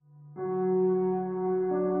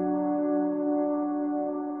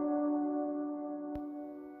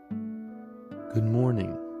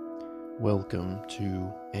Welcome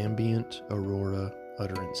to Ambient Aurora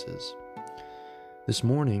Utterances. This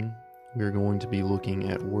morning, we are going to be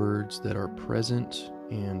looking at words that are present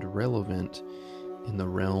and relevant in the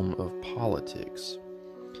realm of politics.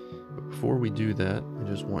 But before we do that, I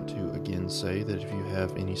just want to again say that if you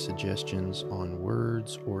have any suggestions on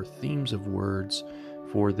words or themes of words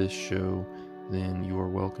for this show, then you are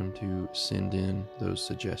welcome to send in those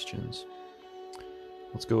suggestions.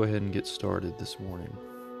 Let's go ahead and get started this morning.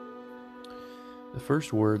 The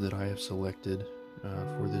first word that I have selected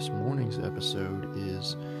for this morning's episode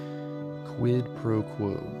is quid pro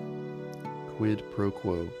quo. Quid pro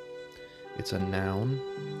quo. It's a noun,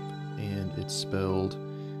 and it's spelled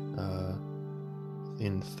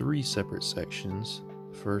in three separate sections.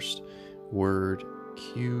 First word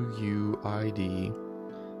Q-U-I-D,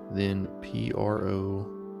 then P-R-O,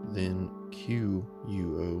 then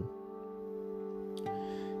Q-U-O.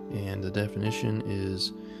 And the definition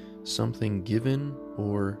is something given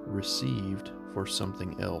or received for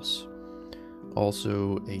something else.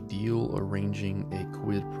 Also, a deal arranging a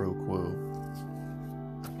quid pro quo.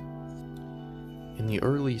 In the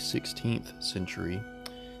early 16th century,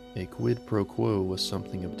 a quid pro quo was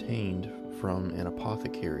something obtained from an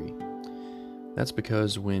apothecary. That's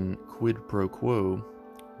because when quid pro quo,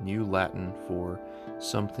 New Latin for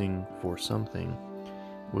something,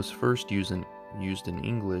 was first used in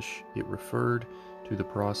English, it referred to the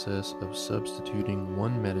process of substituting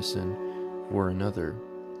one medicine for another,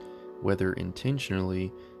 whether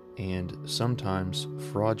intentionally and sometimes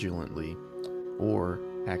fraudulently or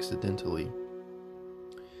accidentally.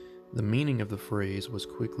 The meaning of the phrase was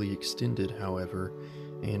quickly extended, however,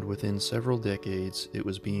 and within several decades it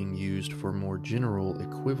was being used for more general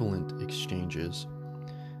equivalent exchanges.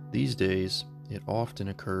 These days, it often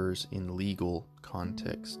occurs in legal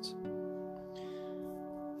contexts.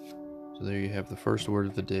 So there you have the first word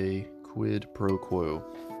of the day, quid pro quo.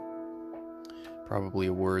 Probably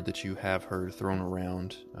a word that you have heard thrown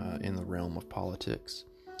around in the realm of politics.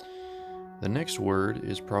 The next word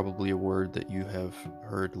is probably a word that you have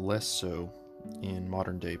heard less so in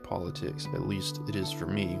modern day politics. At least it is for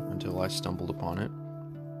me until I stumbled upon it.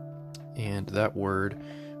 And that word,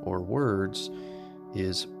 or words,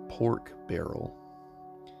 is pork barrel.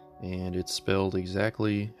 And it's spelled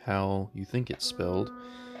exactly how you think it's spelled.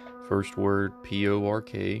 First word,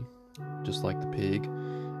 P-O-R-K, just like the pig,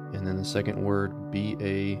 and then the second word,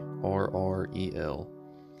 B-A-R-R-E-L.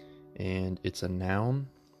 And it's a noun,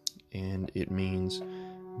 and it means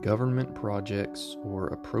government projects or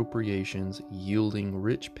appropriations yielding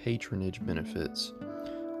rich patronage benefits.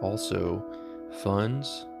 Also,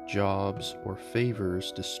 funds, jobs, or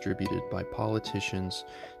favors distributed by politicians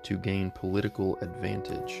to gain political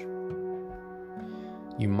advantage.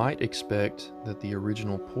 You might expect that the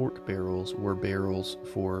original pork barrels were barrels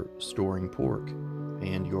for storing pork,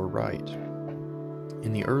 and you're right.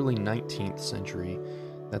 In the early 19th century,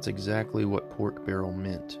 that's exactly what pork barrel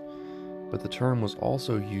meant, but the term was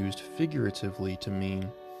also used figuratively to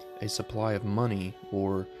mean a supply of money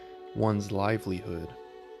or one's livelihood.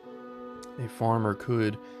 A farmer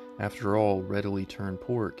could, after all, readily turn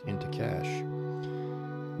pork into cash.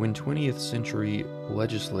 When 20th century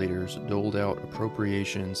legislators doled out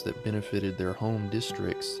appropriations that benefited their home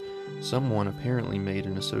districts, someone apparently made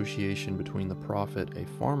an association between the profit a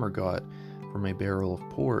farmer got from a barrel of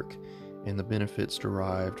pork and the benefits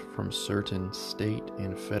derived from certain state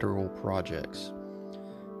and federal projects.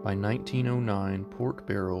 By 1909, pork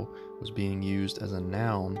barrel was being used as a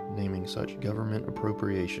noun naming such government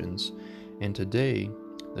appropriations, and today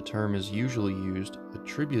the term is usually used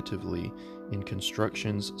attributively in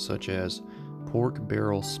constructions such as pork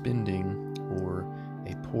barrel spending or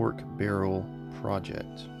a pork barrel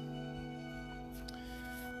project.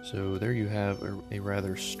 So there you have a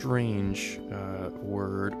rather strange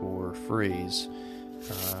word or phrase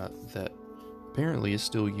that apparently is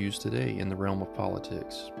still used today in the realm of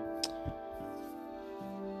politics.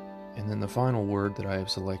 And then the final word that I have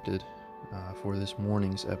selected for this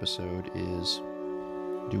morning's episode is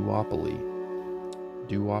duopoly.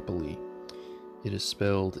 Duopoly. It is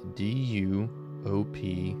spelled D-U-O-P-O-L-Y.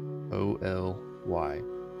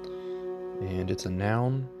 And it's a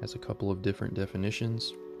noun, has a couple of different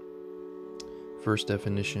definitions. First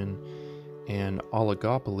definition, an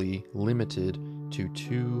oligopoly limited to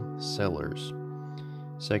two sellers.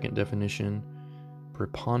 Second definition,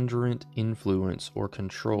 preponderant influence or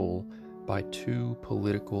control by two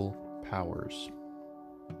political powers.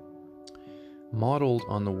 Modeled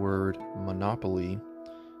on the word monopoly,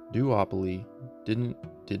 duopoly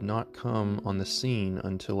did not come on the scene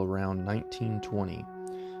until around 1920,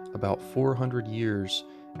 about 400 years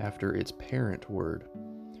after its parent word.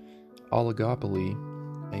 oligopoly,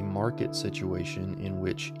 a market situation in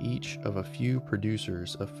which each of a few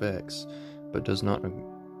producers affects but does not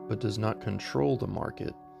control the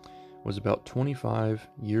market, was about 25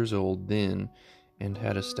 years old then and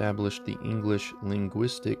had established the English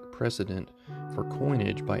linguistic precedent for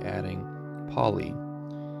coinage by adding poly,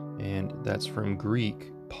 and that's from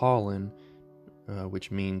Greek pollen,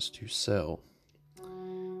 which means to sell.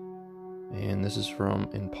 And this is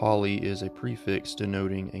and poly is a prefix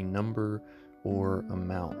denoting a number or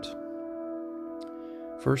amount.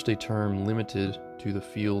 First a term limited to the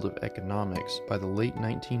field of economics, by the late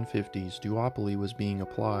 1950s, duopoly was being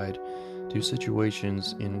applied to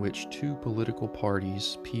situations in which two political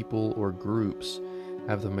parties, people, or groups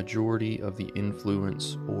have the majority of the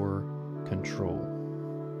influence or control.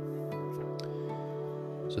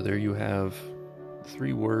 So there you have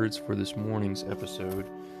 3 words for this morning's episode,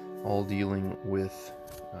 all dealing with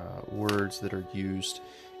words that are used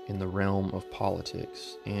in the realm of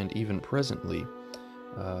politics, and even presently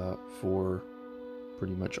for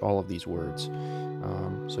pretty much all of these words.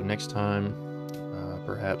 So next time,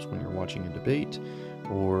 perhaps when you're watching a debate,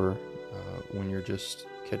 or when you're just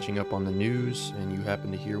catching up on the news and you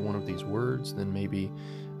happen to hear one of these words, then maybe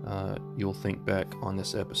you'll think back on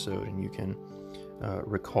this episode and you can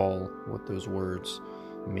recall what those words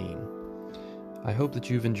mean. I hope that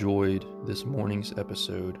you've enjoyed this morning's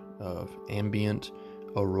episode of Ambient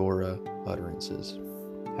Aurora Utterances.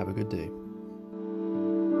 Have a good day.